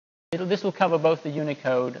This will cover both the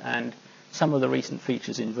Unicode and some of the recent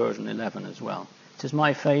features in version 11 as well. This is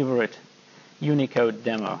my favorite Unicode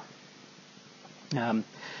demo.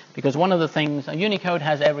 Because one of the things, Unicode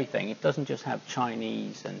has everything. It doesn't just have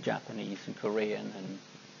Chinese and Japanese and Korean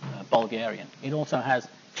and Bulgarian. It also has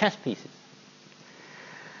chess pieces.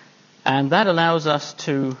 And that allows us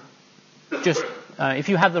to just, if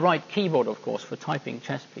you have the right keyboard, of course, for typing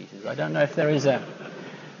chess pieces. I don't know if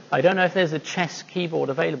there's a chess keyboard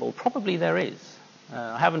available. Probably there is.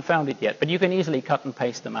 I haven't found it yet, but you can easily cut and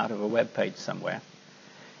paste them out of a web page somewhere.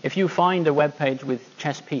 If you find a web page with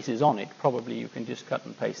chess pieces on it, probably you can just cut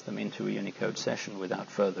and paste them into a Unicode session without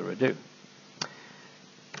further ado.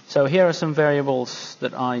 So here are some variables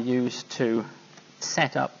that I use to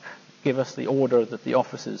set up, give us the order that the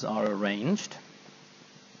offices are arranged.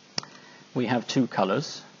 We have two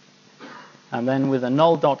colors. And then with a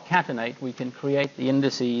null.catenate, we can create the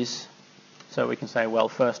indices. So we can say, well,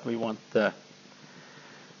 first we want the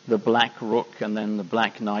black rook and then the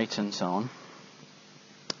black knight and so on.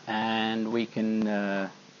 And we can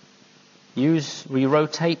we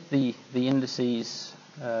rotate the indices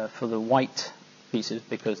for the white pieces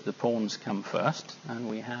because the pawns come first. And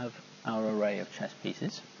we have our array of chess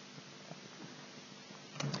pieces.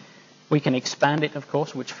 We can expand it, of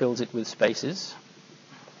course, which fills it with spaces.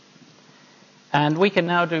 And we can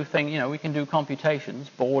now do we can do computations.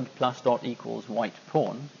 Board plus dot equals white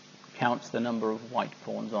pawn counts the number of white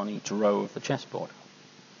pawns on each row of the chessboard.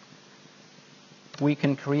 We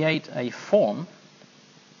can create a form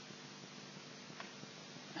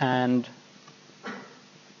and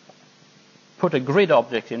put a grid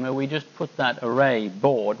object in where we just put that array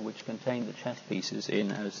board, which contained the chess pieces,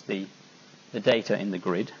 in as the data in the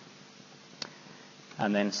grid,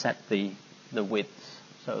 and then set the width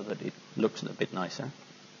so that it looks a bit nicer.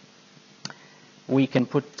 We can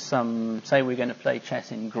put say we're going to play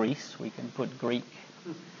chess in Greece, we can put Greek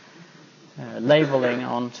labeling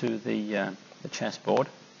onto the chessboard,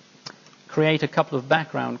 create a couple of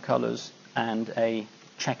background colors and a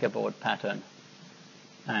checkerboard pattern,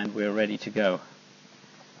 and we're ready to go.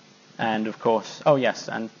 And of course, oh yes,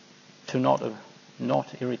 and to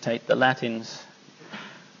not irritate the Latins,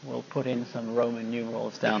 we'll put in some Roman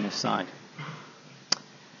numerals down the side.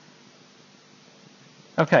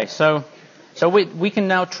 Okay, so we can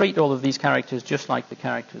now treat all of these characters just like the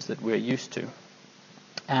characters that we're used to.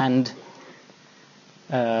 And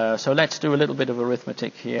so let's do a little bit of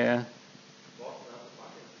arithmetic here.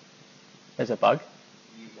 There's a bug.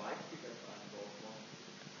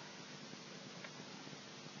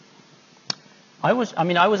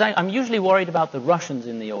 I'm usually worried about the Russians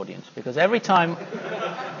in the audience because every time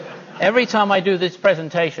I do this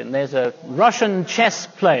presentation, there's a Russian chess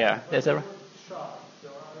player.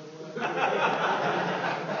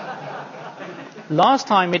 Last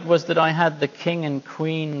time it was that I had the king and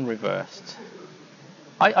queen reversed.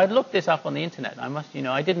 I looked this up on the internet.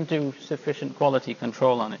 I didn't do sufficient quality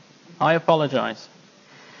control on it. I apologize.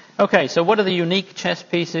 Okay, so what are the unique chess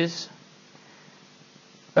pieces?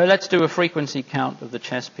 Let's do a frequency count of the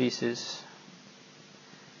chess pieces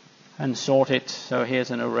and sort it. So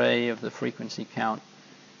here's an array of the frequency count.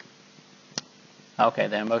 Okay,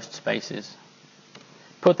 they're most spaces.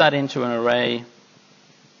 Put that into an array.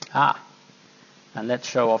 And let's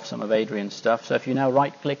show off some of Adrian's stuff. So if you now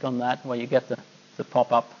right-click on that, you get the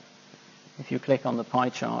pop-up. If you click on the pie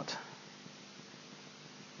chart,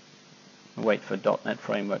 wait for .NET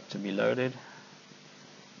Framework to be loaded,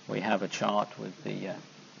 we have a chart with the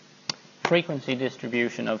frequency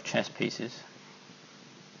distribution of chess pieces.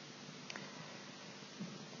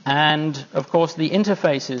 And, of course, the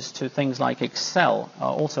interfaces to things like Excel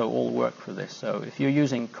also all work for this. So if you're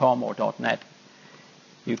using COM or .NET,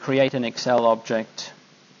 you create an Excel object,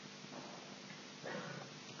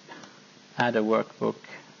 add a workbook.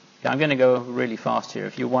 I'm going to go really fast here.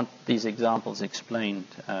 If you want these examples explained,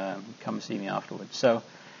 come see me afterwards. So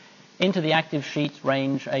into the active sheet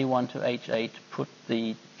range A1 to H8, put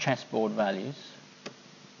the chessboard values.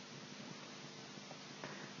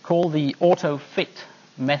 Call the auto-fit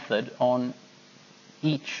method on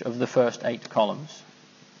each of the first 8 columns.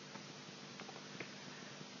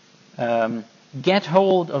 Get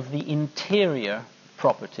hold of the interior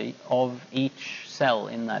property of each cell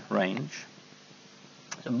in that range.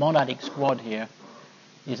 So monadic squad here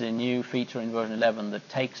is a new feature in version 11 that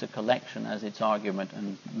takes a collection as its argument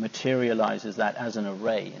and materializes that as an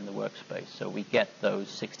array in the workspace. So we get those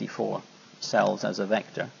 64 cells as a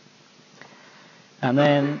vector. And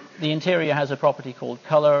then the interior has a property called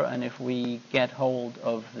color, and if we get hold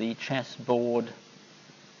of the chessboard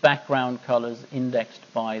background colors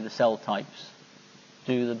indexed by the cell types,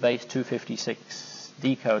 do the base 256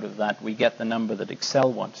 decode of that, we get the number that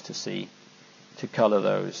Excel wants to see to color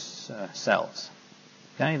those cells.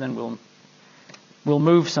 Okay, then we'll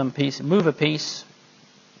move a piece,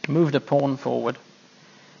 move the pawn forward,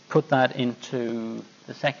 put that into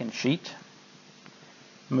the second sheet,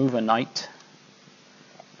 move a knight,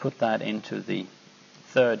 put that into the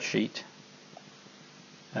third sheet.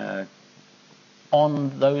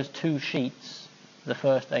 On those two sheets, the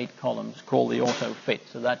first 8 columns call the auto fit.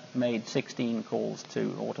 So that made 16 calls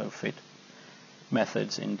to auto fit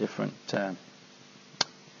methods in different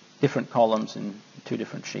columns in 2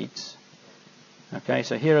 different sheets. Okay,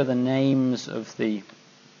 so here are the names of the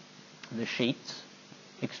sheets.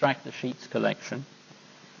 Extract the sheets collection.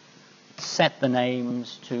 Set the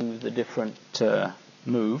names to the different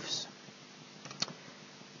moves.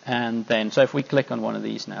 And then, so if we click on one of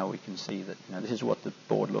these now, we can see that this is what the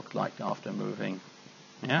board looked like after moving.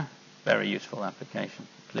 Yeah, very useful application,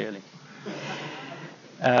 clearly.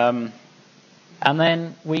 And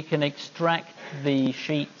then we can extract the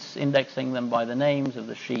sheets, indexing them by the names of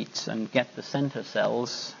the sheets, and get the center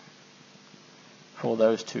cells for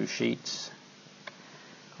those 2 sheets.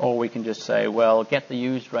 Or we can just say, well, get the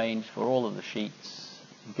used range for all of the sheets,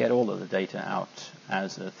 get all of the data out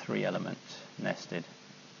as a 3-element nested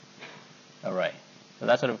array. So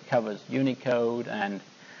that sort of covers Unicode and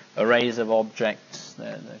arrays of objects,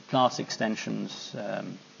 the class extensions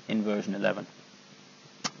in version 11,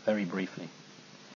 very briefly.